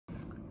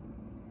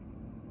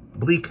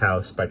Bleak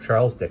House by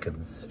Charles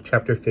Dickens,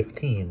 Chapter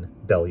 15,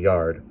 Bell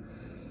Yard.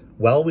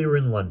 While we were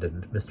in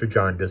London, Mr.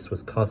 Jarndyce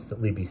was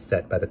constantly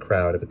beset by the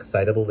crowd of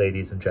excitable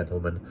ladies and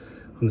gentlemen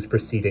whose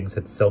proceedings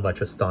had so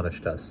much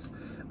astonished us.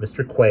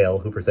 Mr. Quayle,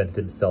 who presented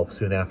himself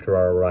soon after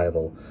our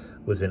arrival,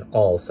 was in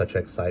all such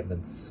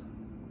excitements.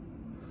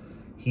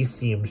 He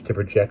seemed to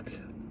project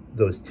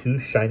those two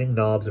shining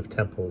knobs of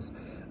temples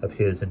of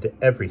his into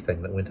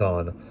everything that went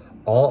on.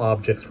 All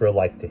objects were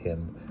alike to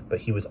him, but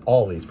he was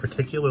always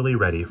particularly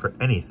ready for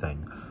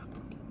anything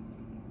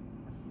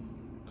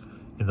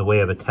in the way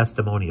of a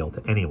testimonial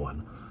to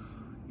anyone.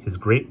 His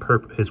great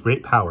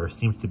power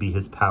seemed to be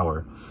his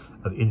power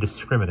of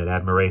indiscriminate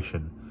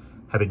admiration.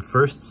 Having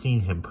first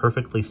seen him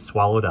perfectly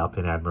swallowed up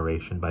in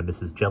admiration by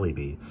Mrs.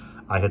 Jellyby,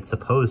 I had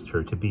supposed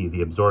her to be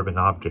the absorbing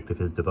object of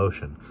his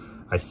devotion.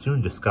 I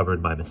soon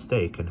discovered my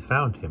mistake and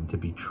found him to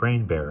be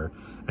train-bearer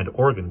and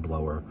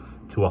organ-blower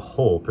to a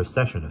whole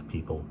procession of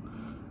people.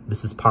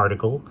 Mrs.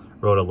 Pardiggle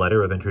wrote a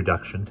letter of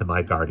introduction to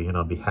my guardian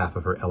on behalf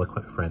of her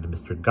eloquent friend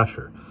Mr.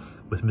 Gusher.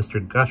 With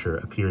Mr. Gusher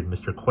appeared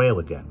Mr. Quayle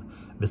again,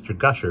 Mr.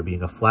 Gusher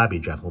being a flabby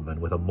gentleman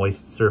with a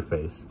moist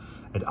surface,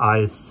 and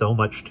eyes so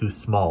much too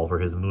small for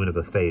his moon of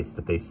a face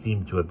that they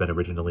seemed to have been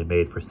originally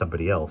made for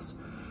somebody else,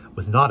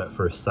 was not at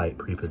first sight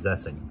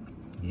prepossessing.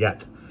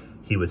 Yet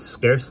he was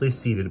scarcely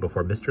seated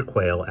before Mr.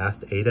 Quayle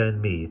asked Ada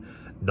and me,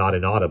 not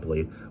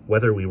inaudibly,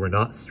 whether we were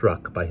not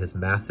struck by his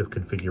massive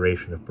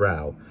configuration of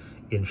brow.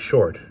 In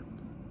short,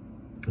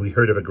 we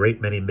heard of a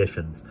great many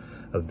missions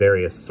of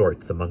various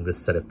sorts among this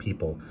set of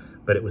people,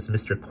 but it was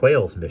Mr.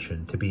 Quayle's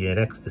mission to be in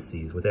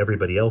ecstasies with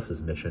everybody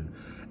else's mission,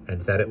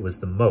 and that it was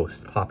the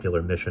most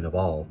popular mission of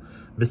all.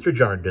 Mr.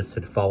 Jarndyce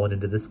had fallen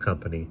into this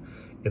company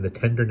in the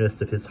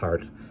tenderness of his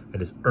heart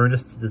and his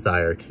earnest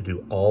desire to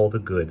do all the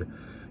good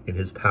in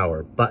his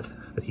power, but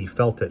that he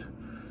felt it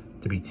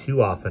to be too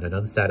often an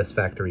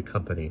unsatisfactory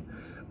company,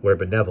 where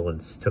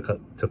benevolence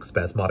took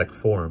spasmodic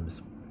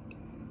forms,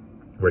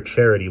 where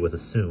charity was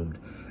assumed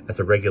as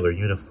a regular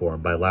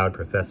uniform by loud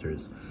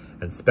professors,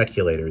 and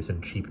speculators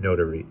in cheap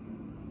notoriety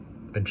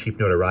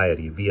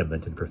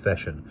vehement in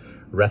profession,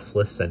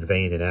 restless and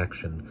vain in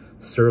action,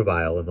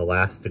 servile in the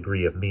last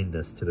degree of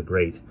meanness to the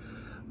great,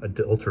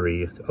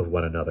 adultery of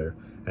one another,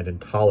 and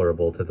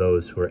intolerable to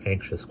those who are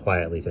anxious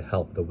quietly to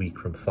help the weak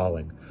from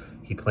falling,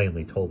 he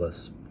plainly told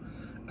us.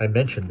 I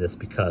mention this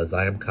because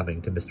I am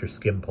coming to Mr.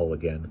 Skimpole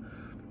again.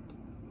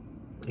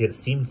 It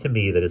seemed to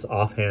me that his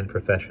offhand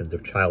professions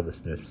of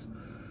childishness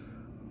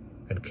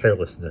and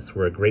carelessness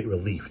were a great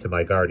relief to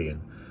my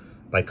guardian.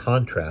 By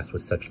contrast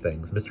with such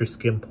things, Mr.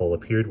 Skimpole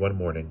appeared one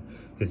morning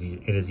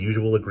in his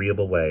usual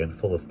agreeable way and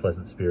full of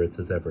pleasant spirits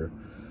as ever.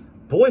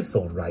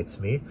 Boythorn writes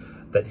me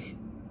that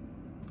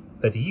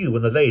you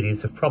and the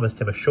ladies have promised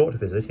him a short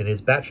visit in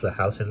his bachelor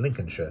house in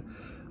Lincolnshire,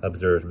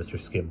 observed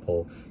Mr.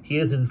 Skimpole. He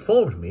has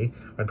informed me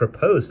and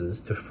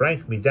proposes to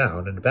frank me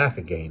down and back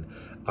again.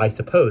 I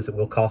suppose it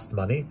will cost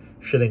money,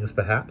 shillings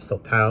perhaps, or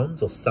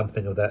pounds, or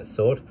something of that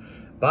sort.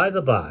 By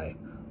the by,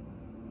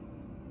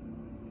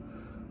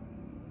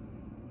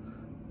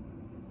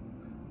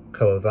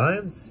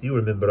 Coavinses, you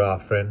remember our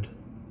friend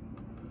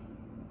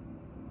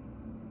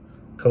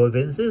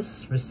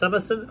Coavinses, Miss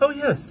Summerson? Oh,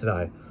 yes, said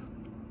I.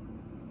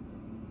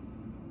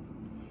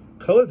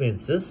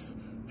 Coavinses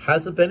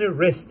has been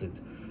arrested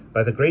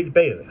by the great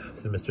bailiff,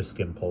 said Mr.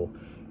 Skimpole.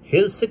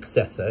 His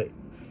successor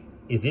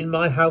is in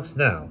my house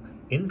now,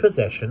 in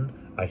possession,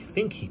 I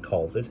think he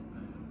calls it,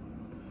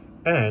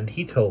 and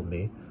he told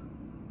me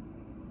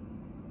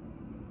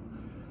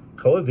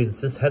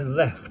Coavinses had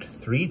left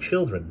 3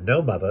 children,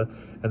 no mother,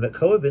 and that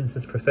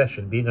Coavinses'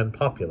 profession being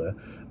unpopular,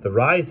 the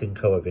rising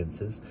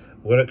Coavinses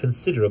were at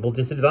considerable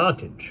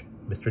disadvantage.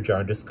 Mr.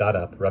 Jarndyce got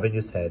up, rubbing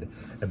his head,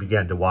 and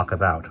began to walk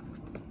about.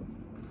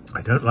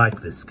 I don't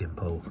like this,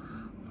 Skimpole,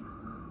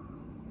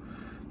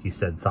 he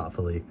said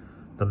thoughtfully.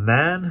 The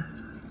man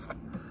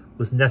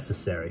was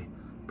necessary,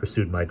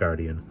 pursued my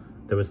guardian.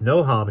 There was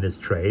no harm in his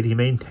trade. He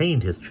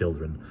maintained his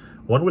children.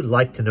 One would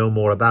like to know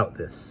more about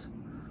this.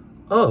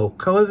 Oh,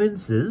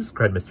 Coavinses,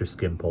 cried Mr.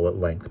 Skimpole at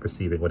length,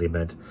 perceiving what he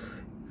meant.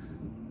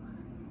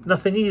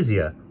 Nothing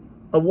easier.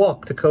 A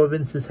walk to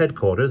Coavinses'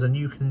 headquarters, and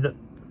you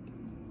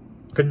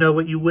can know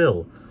what you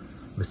will.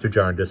 Mr.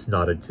 Jarndyce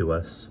nodded to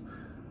us,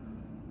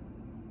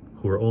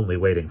 who were only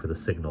waiting for the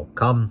signal.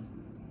 Come,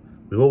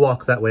 we will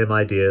walk that way,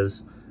 my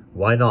dears.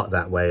 Why not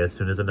that way as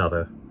soon as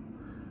another?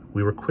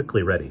 We were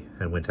quickly ready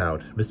and went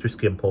out. Mr.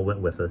 Skimpole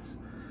went with us.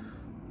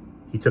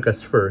 He took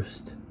us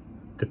first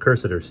to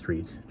Cursitor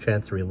Street,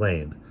 Chancery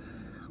Lane,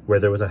 where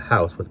there was a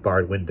house with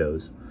barred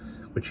windows,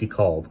 which he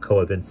called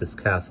Coavinses'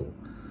 Castle.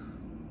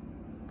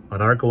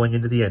 On our going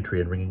into the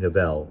entry and ringing a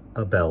bell,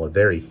 a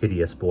very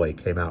hideous boy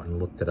came out and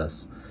looked at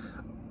us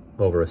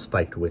over a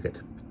spiked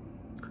wicket.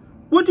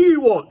 What do you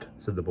want?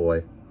 Said the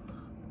boy.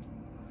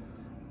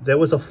 There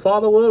was a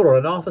follower or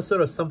an officer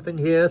or something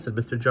here, said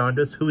Mr.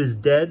 Jarndyce, who is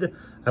dead.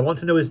 I want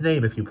to know his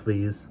name, if you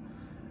please.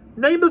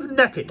 Name of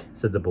Neckett,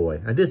 said the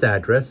boy, and his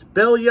address.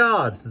 Bell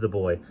Yard, said the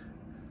boy.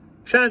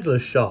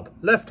 Chandler's shop,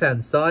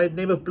 left-hand side,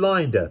 name of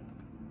Blinder.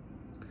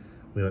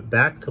 We went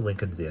back to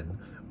Lincoln's Inn,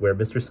 where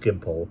Mr.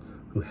 Skimpole,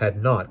 who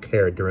had not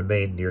cared to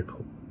remain near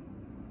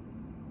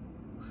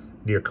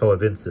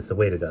Coavinses,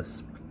 awaited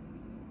us.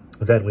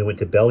 Then we went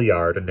to Bell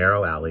Yard, a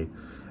narrow alley,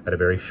 at a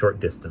very short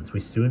distance.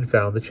 We soon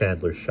found the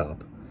chandler's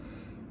shop.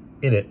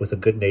 In it was a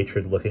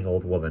good-natured-looking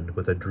old woman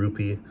with a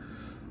droopy,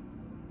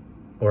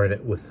 or in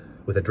it with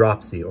a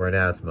dropsy or an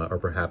asthma, or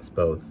perhaps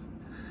both.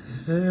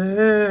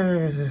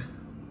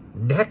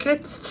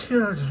 Neckett's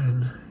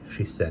children,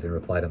 she said in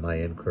reply to my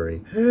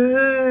inquiry.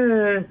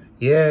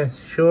 Yes,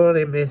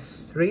 surely, miss.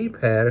 3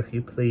 pair, if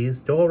you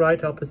please. Door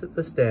right opposite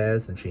the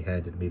stairs, and she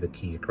handed me the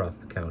key across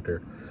the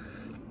counter.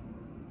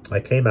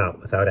 I came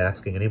out without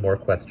asking any more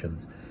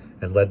questions,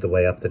 and led the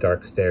way up the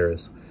dark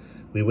stairs.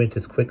 We went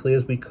as quickly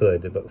as we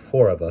could, but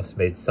 4 of us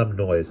made some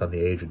noise on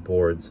the aged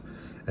boards,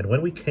 and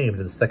when we came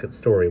to the 2nd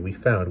story, we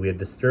found we had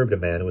disturbed a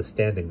man who was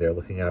standing there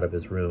looking out of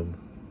his room.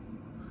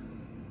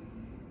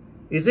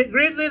 Is it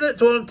Gridley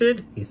that's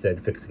wanted? He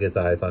said, fixing his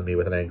eyes on me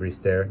with an angry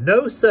stare.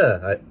 No,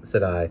 sir,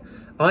 said I.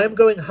 I am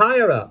going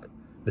higher up.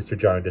 Mr.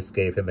 Jarndyce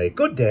gave him a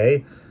good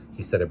day,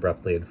 he said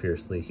abruptly and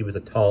fiercely. He was a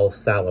tall,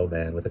 sallow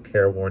man with a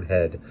careworn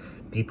head,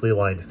 deeply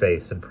lined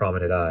face, and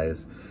prominent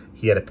eyes.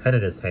 He had a pen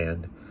in his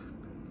hand,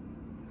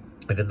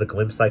 and in the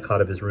glimpse I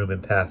caught of his room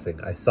in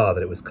passing, I saw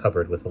that it was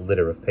covered with a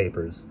litter of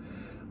papers.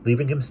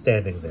 Leaving him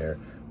standing there,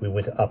 we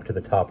went up to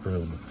the top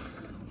room.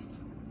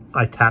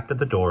 I tapped at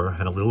the door,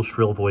 and a little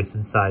shrill voice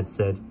inside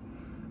said,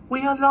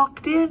 We are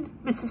locked in.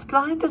 Mrs.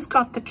 Blinder's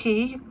got the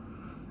key.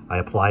 I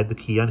applied the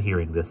key on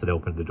hearing this and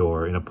opened the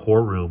door. In a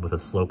poor room with a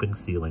sloping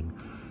ceiling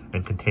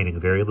and containing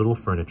very little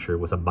furniture,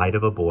 was a mite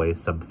of a boy,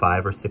 some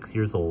 5 or 6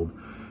 years old,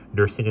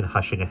 nursing and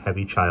hushing a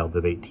heavy child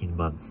of 18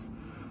 months.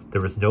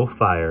 There was no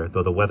fire,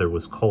 though the weather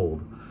was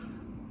cold.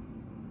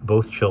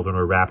 Both children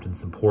were wrapped in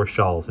some poor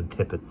shawls and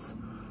tippets.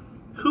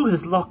 Who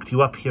has locked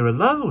you up here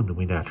alone?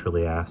 We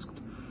naturally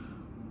asked.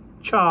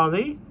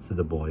 Charlie, said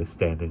the boy,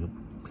 standing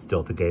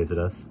still to gaze at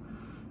us.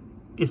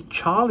 Is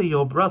Charlie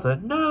your brother?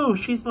 No,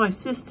 she's my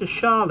sister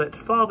Charlotte.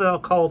 Father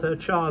called her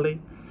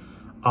Charlie.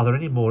 Are there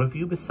any more of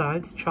you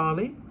besides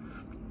Charlie?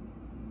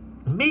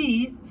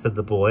 Me, said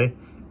the boy,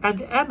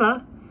 and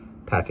Emma,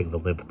 patting the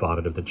limp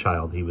bonnet of the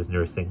child he was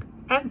nursing,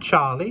 and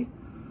Charlie.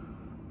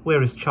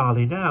 Where is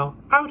Charlie now?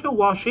 Out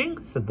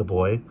a-washing, said the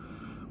boy.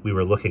 We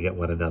were looking at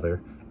one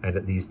another, and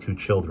at these 2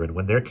 children,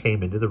 when there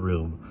came into the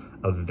room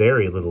a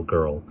very little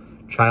girl,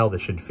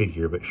 childish in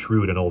figure, but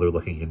shrewd and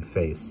older-looking in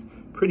face.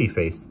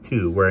 Pretty-faced,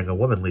 too, wearing a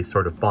womanly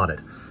sort of bonnet,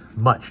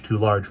 much too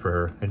large for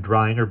her, and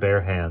drying her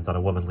bare hands on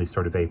a womanly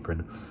sort of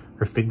apron.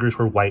 Her fingers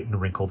were white and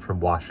wrinkled from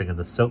washing, and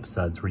the soap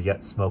suds were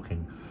yet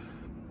smoking,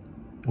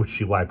 which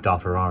she wiped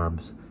off her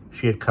arms.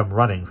 She had come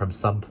running from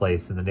some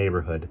place in the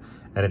neighborhood,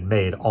 and had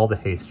made all the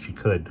haste she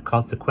could.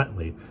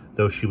 Consequently,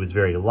 though she was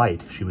very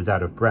light, she was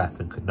out of breath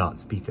and could not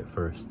speak at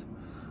first.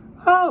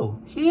 Oh,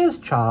 here's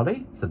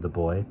Charlie, said the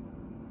boy.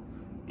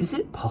 Is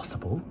it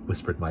possible,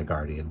 whispered my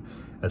guardian,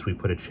 as we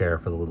put a chair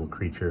for the little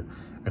creature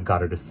and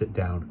got her to sit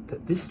down,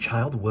 that this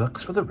child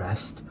works for the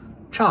rest?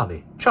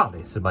 Charlie,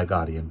 said my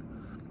guardian.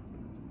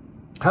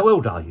 How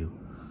old are you?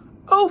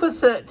 Over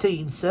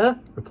 13, sir,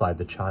 replied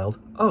the child.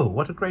 Oh,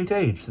 what a great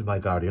age, said my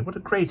guardian. What a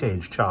great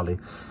age, Charlie.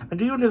 And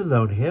do you live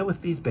alone here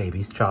with these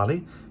babies,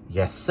 Charlie?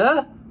 Yes,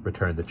 sir,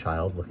 returned the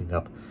child, looking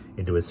up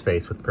into his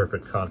face with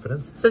perfect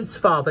confidence. Since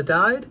father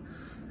died.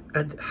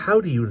 And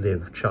how do you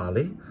live,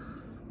 Charlie?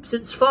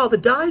 Since father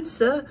died,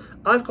 sir,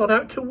 I've gone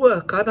out to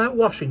work. I'm out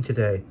washing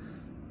today.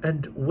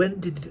 And when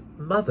did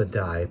mother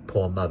die,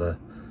 poor mother?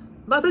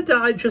 Mother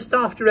died just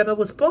after Emma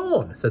was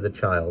born, said the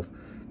child.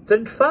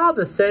 Then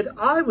father said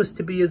I was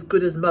to be as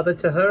good as mother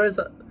to her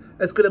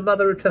as good a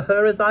mother to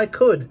her as I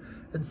could.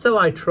 And so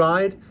I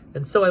tried,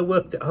 and so I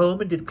worked at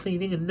home and did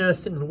cleaning and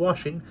nursing and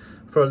washing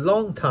for a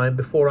long time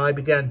before I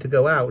began to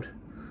go out.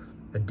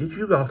 And did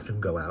you often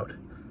go out?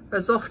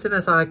 As often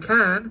as I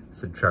can,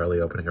 said Charlie,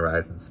 opening her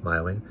eyes and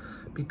smiling,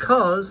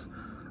 because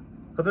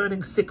of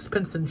earning 6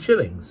 pence and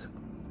shillings.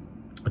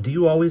 Do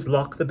you always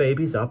lock the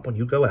babies up when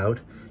you go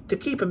out? To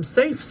keep 'em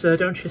safe, sir,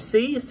 don't you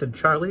see, said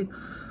Charlie.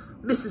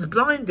 Mrs.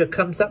 Blinder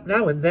comes up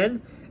now and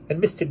then,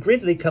 and Mr.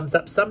 Gridley comes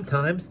up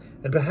sometimes,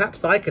 and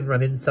perhaps I can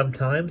run in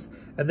sometimes,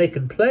 and they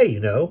can play,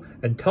 you know,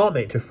 and Tom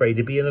ain't afraid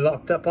to be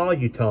locked up, are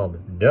you, Tom?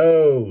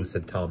 No,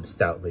 said Tom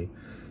stoutly.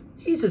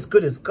 He's as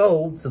good as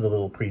gold, said the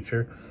little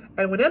creature,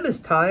 and when Emma's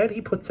tired,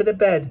 he puts her to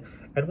bed,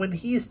 and when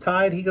he's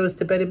tired, he goes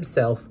to bed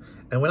himself,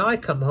 and when I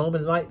come home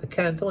and light the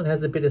candle and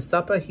has a bit of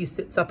supper, he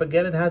sits up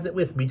again and has it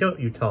with me, don't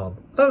you, Tom?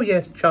 Oh,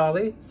 yes,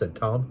 Charlie, said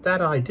Tom,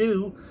 that I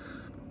do.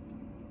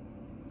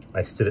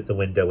 I stood at the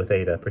window with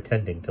Ada,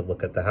 pretending to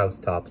look at the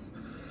housetops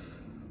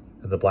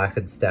and the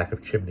blackened stack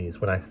of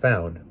chimneys, when I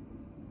found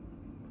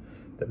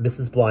that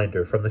Mrs.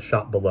 Blinder from the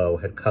shop below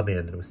had come in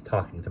and was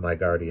talking to my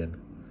guardian.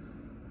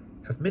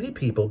 Have many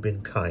people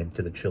been kind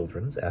to the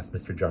children? Asked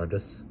Mr.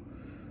 Jarndyce.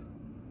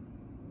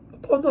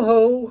 Upon the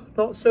whole,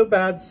 not so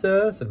bad,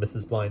 sir, said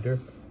Mrs. Blinder.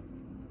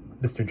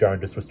 Mr.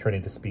 Jarndyce was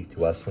turning to speak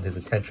to us when his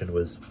attention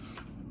was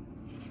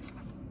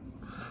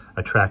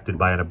attracted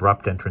by an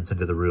abrupt entrance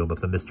into the room of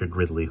the Mr.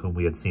 Gridley whom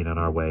we had seen on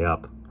our way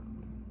up.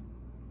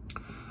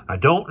 "I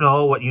don't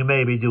know what you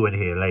may be doing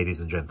here, ladies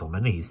and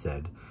gentlemen," he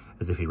said,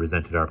 as if he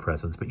resented our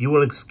presence, "but you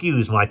will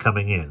excuse my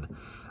coming in.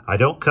 I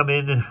don't come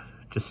in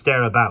to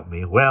stare about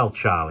me. Well,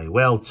 Charlie,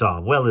 well,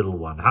 Tom, well, little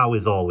one, how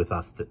is it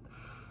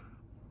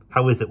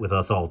with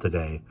us all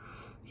today?"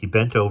 He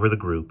bent over the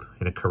group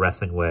in a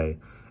caressing way,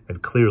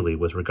 and clearly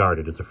was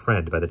regarded as a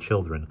friend by the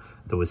children,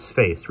 though his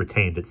face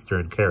retained its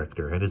stern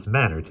character, and his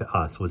manner to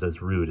us was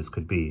as rude as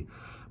could be.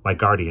 My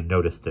guardian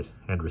noticed it,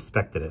 and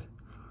respected it.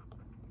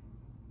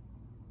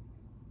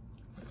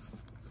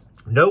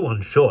 "No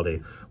one,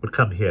 surely, would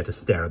come here to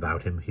stare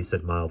about him," he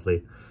said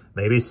mildly.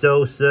 "Maybe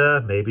so, sir,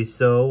 maybe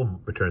so,"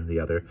 returned the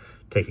other,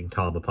 taking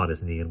Tom upon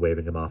his knee and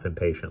waving him off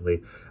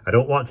impatiently. "I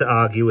don't want to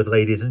argue with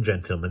ladies and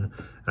gentlemen.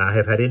 I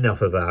have had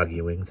enough of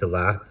arguing to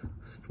last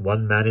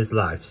one man's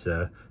life,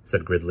 sir,"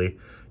 said Gridley.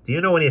 "Do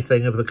you know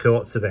anything of the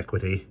courts of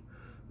equity?"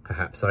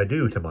 "Perhaps I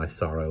do, to my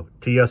sorrow."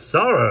 "To your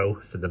sorrow?"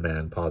 said the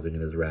man, pausing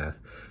in his wrath.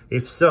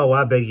 "If so,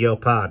 I beg your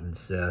pardon,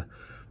 sir."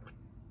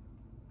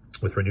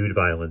 With renewed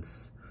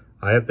violence,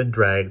 I have been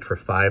dragged for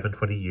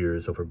 25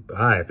 years over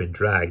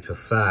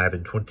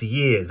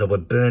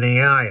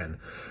burning iron.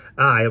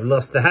 I have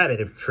lost the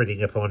habit of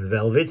treading upon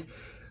velvet.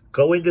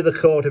 Go into the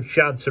court of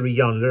chancery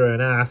yonder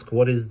and ask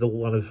what is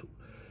one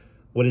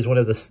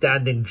of the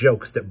standing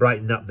jokes that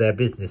brighten up their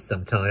business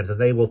sometimes, and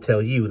they will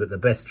tell you that the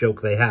best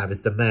joke they have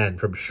is the man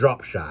from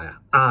Shropshire.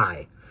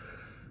 I,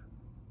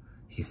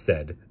 he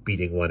said,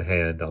 beating one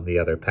hand on the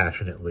other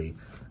passionately,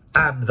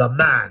 am the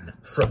man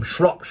from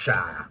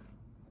Shropshire.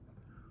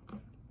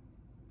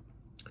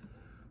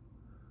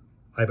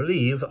 I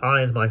believe I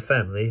and my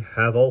family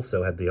have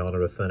also had the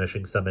honour of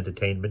furnishing some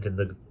entertainment in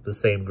the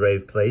same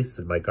grave place,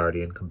 said my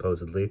guardian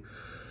composedly.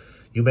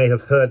 You may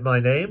have heard my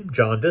name,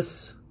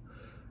 Jarndyce.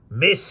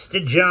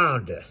 Mr.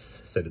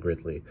 Jarndyce, said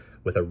Gridley,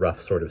 with a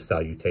rough sort of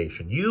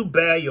salutation. You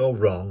bear your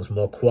wrongs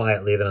more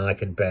quietly than I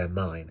can bear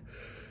mine.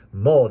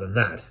 More than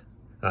that,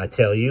 I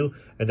tell you,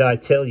 and I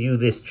tell you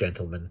this,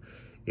 gentlemen,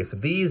 if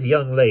these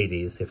young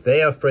ladies, if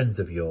they are friends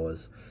of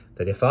yours,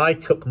 that if I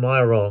took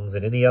my wrongs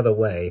in any other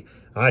way,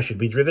 I should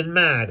be driven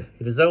mad.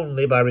 It is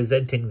only by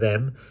resenting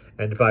them,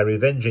 and by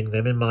revenging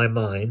them in my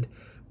mind,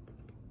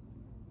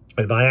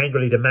 and by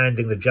angrily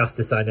demanding the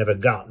justice I never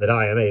got, that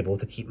I am able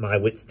to keep my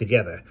wits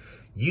together.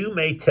 You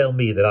may tell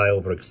me that I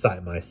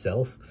overexcite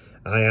myself.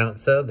 I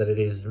answer that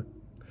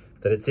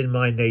it's in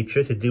my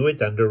nature to do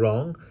it under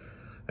wrong,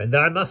 and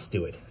I must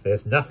do it.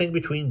 There's nothing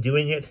between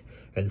doing it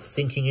and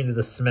sinking into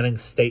the smelling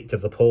state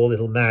of the poor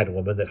little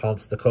madwoman that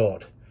haunts the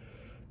court.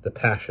 The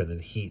passion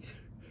and heat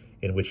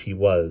in which he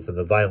was, and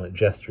the violent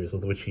gestures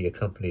with which he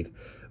accompanied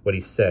what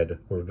he said,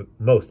 were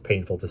most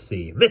painful to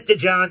see. Mr.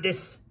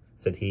 Jarndyce,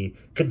 said he,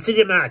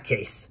 consider my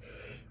case.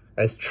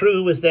 As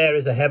true as there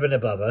is a heaven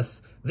above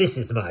us, this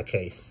is my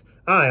case.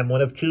 I am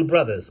one of two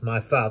brothers. My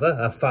father,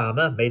 a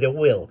farmer, made a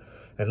will,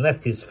 and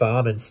left his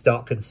farm and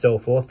stock and so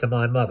forth to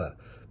my mother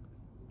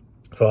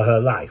for her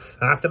life.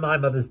 After my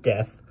mother's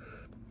death,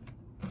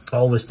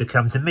 all was to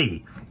come to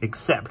me,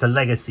 except a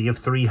legacy of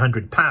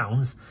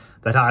 £300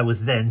 that I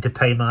was then to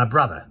pay my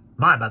brother.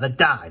 My mother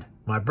died.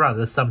 My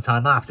brother, some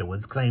time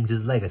afterwards, claimed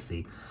his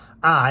legacy.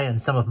 I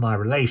and some of my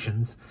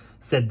relations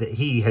said that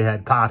he had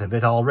had part of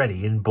it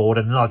already in board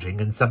and lodging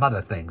and some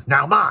other things.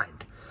 Now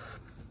mind!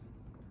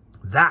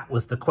 That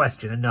was the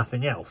question and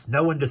nothing else.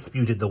 No one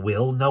disputed the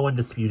will, no one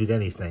disputed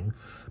anything,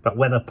 but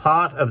whether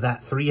part of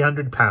that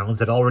 £300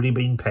 had already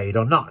been paid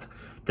or not.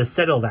 To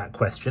settle that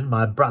question,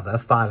 my brother,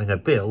 filing a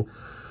bill,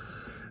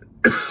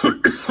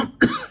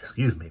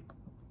 excuse me,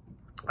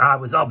 I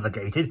was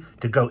obligated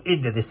to go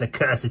into this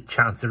accursed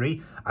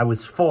chancery. I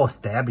was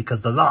forced there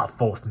because the law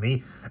forced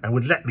me and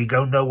would let me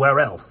go nowhere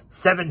else.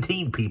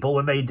 17 people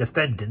were made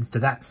defendants to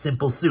that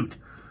simple suit.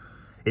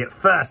 It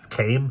first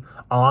came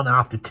on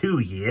after 2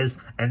 years,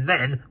 and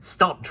then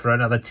stopped for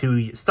another 2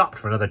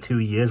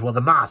 years while the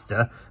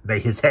master, may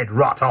his head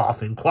rot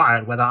off,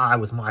 inquired whether I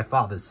was my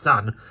father's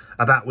son,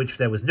 about which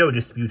there was no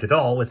dispute at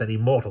all with any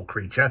mortal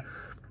creature.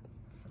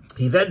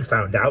 He then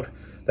found out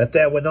that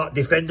there were not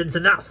defendants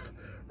enough.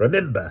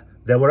 Remember,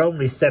 there were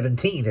only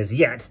 17 as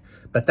yet,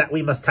 but that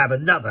we must have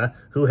another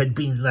who had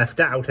been left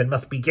out and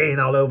must begin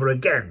all over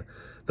again.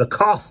 The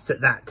costs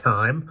at that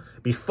time,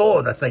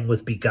 before the thing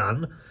was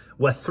begun,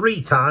 were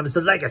 3 times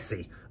the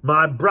legacy.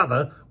 My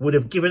brother would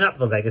have given up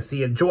the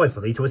legacy and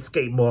joyfully to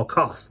escape more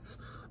costs.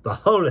 The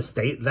whole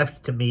estate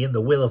left to me in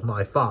the will of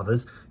my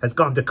father's has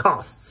gone to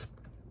costs.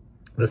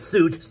 The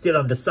suit, still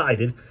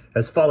undecided,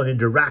 has fallen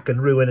into rack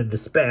and ruin and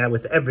despair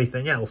with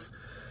everything else.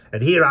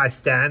 And here I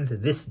stand,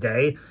 this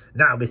day.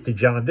 Now, Mr.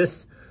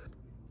 Jarndyce,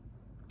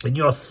 in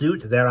your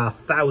suit there are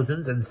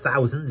thousands and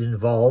thousands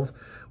involved,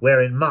 where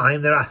in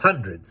mine there are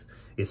hundreds.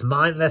 Is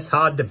mine less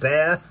hard to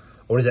bear,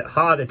 or is it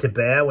harder to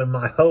bear when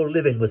my whole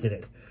living was in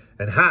it,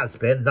 and has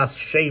been thus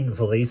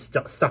shamefully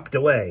sucked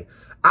away?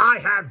 I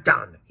have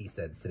done, he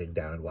said, sitting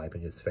down and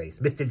wiping his face.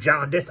 Mr.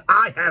 Jarndyce,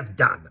 I have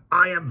done.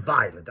 I am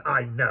violent,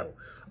 I know.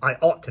 I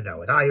ought to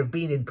know it. I have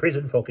been in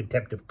prison for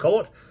contempt of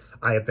court.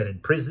 I have been in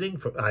prison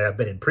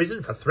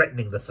for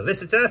threatening the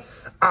solicitor.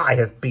 I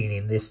have been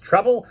in this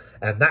trouble,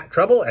 and that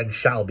trouble, and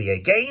shall be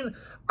again.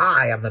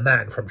 I am the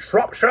man from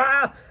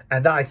Shropshire,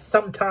 and I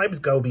sometimes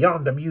go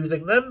beyond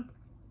amusing them,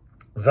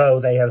 though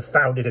they have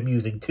found it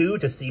amusing, too,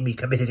 to see me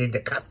committed into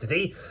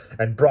custody,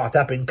 and brought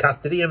up in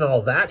custody and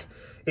all that.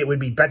 It would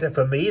be better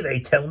for me, they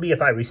tell me,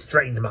 if I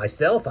restrained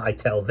myself. I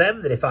tell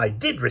them that if I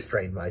did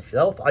restrain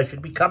myself, I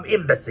should become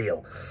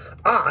imbecile.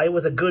 I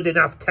was a good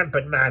enough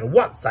tempered man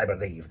once, I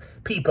believe.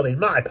 People in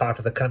my part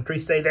of the country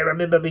say they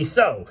remember me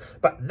so.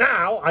 But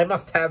now I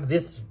must have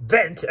this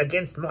vent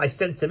against my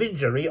sense of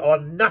injury, or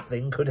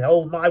nothing could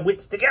hold my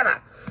wits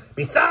together.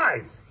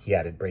 Besides, he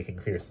added, breaking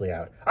fiercely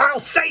out,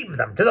 I'll shame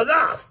them to the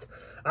last.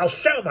 I'll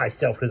show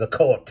myself to the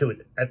court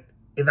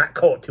in that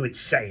court to its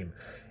shame.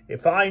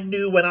 If I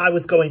knew when I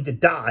was going to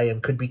die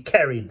and could be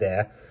carried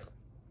there,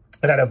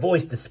 and had a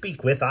voice to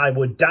speak with, I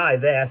would die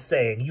there,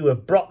 saying, You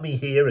have brought me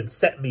here and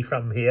set me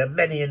from here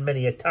many and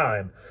many a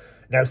time.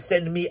 Now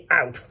send me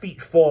out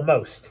feet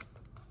foremost.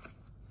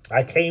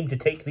 I came to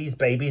take these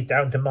babies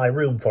down to my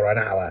room for an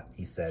hour,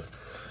 he said,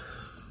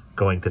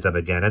 going to them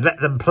again, and let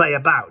them play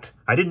about.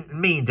 I didn't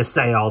mean to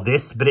say all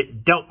this, but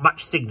it don't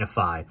much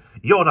signify.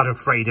 You're not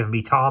afraid of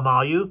me, Tom,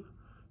 are you?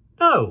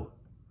 No,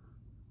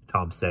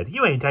 Tom said.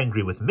 You ain't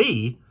angry with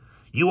me.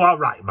 You are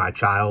right, my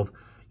child.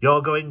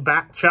 You're going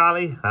back,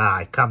 Charlie?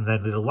 Aye, come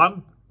then, little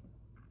one.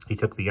 He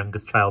took the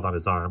youngest child on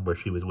his arm, where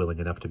she was willing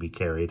enough to be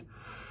carried.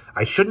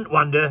 I shouldn't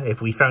wonder if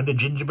we found a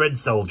gingerbread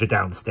soldier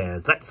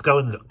downstairs. Let's go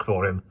and look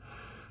for him.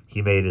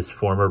 He made his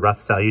former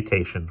rough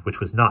salutation, which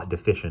was not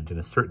deficient in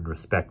a certain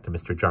respect to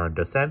Mr.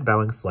 Jarndyce, and,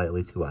 bowing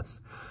slightly to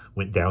us,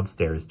 went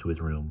downstairs to his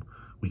room.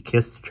 We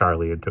kissed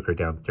Charlie and took her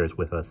downstairs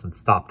with us, and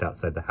stopped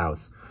outside the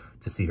house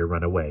to see her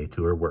run away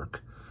to her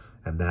work.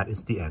 And that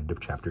is the end of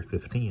chapter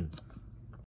 15.